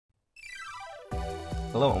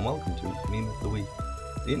Hello and welcome to Meme of the Week,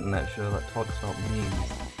 the internet show that talks about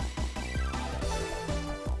memes.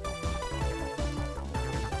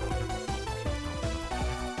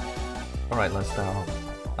 Alright, let's start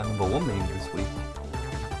off. Our number one meme this week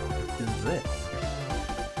is this.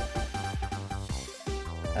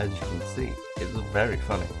 As you can see, it's very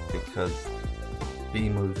funny because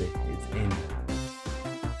B-movie is in,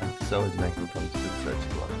 and so is making fun of Suicide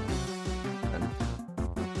Squad. And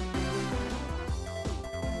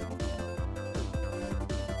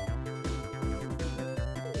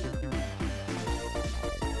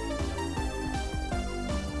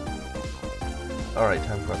alright,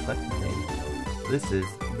 time for our second meme. This is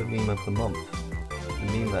the meme of the month, the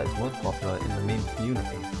meme that is most popular in the meme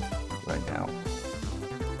community right now.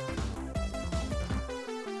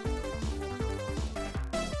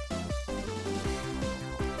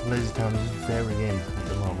 Lazy Town is very in at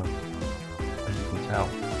the moment, as you can tell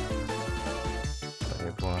by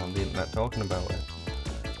everyone on the internet talking about it.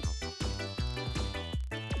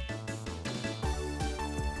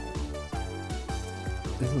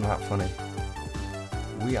 Isn't that funny?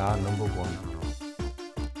 We are number one.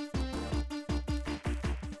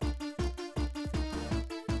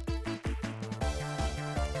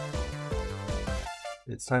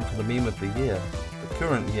 It's time for the meme of the year, the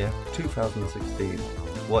current year, 2016.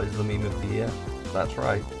 What is the meme of the year? That's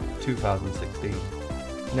right, 2016.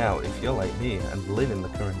 Now, if you're like me and live in the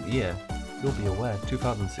current year, you'll be aware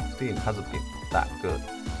 2016 hasn't been that good.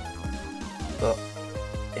 But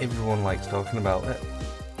everyone likes talking about it,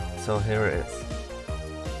 so here it is.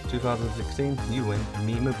 2016, you win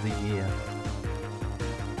Meme of the Year.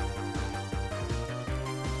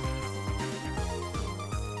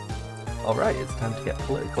 Alright, it's time to get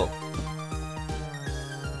political.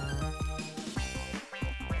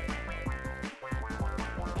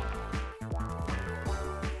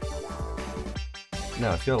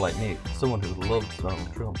 Now, if you're like me, someone who loves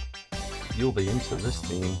Donald Trump, you'll be into this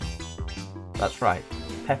theme. That's right,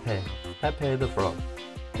 Pepe the Frog,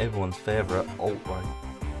 everyone's favourite alt-right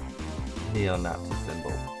neo-Nazi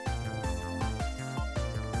symbol.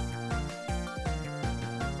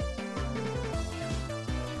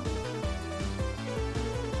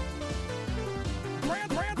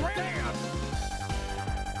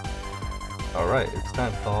 Alright, it's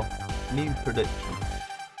time for meme prediction.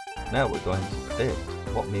 Now we're going to predict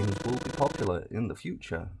what memes will be popular in the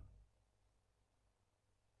future.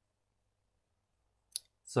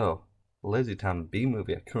 So, Lazy Town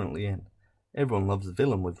B-movie are currently in. Everyone loves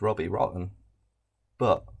Villain with Robbie Rotten.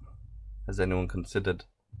 But, has anyone considered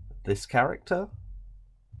this character?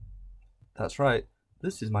 That's right,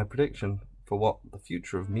 this is my prediction for what the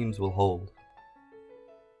future of memes will hold.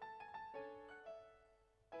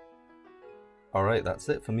 Alright, that's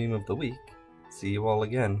it for Meme of the Week. See you all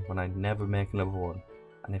again when I never make another one.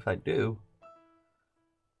 And if I do,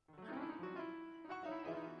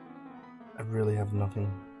 I really have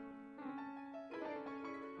nothing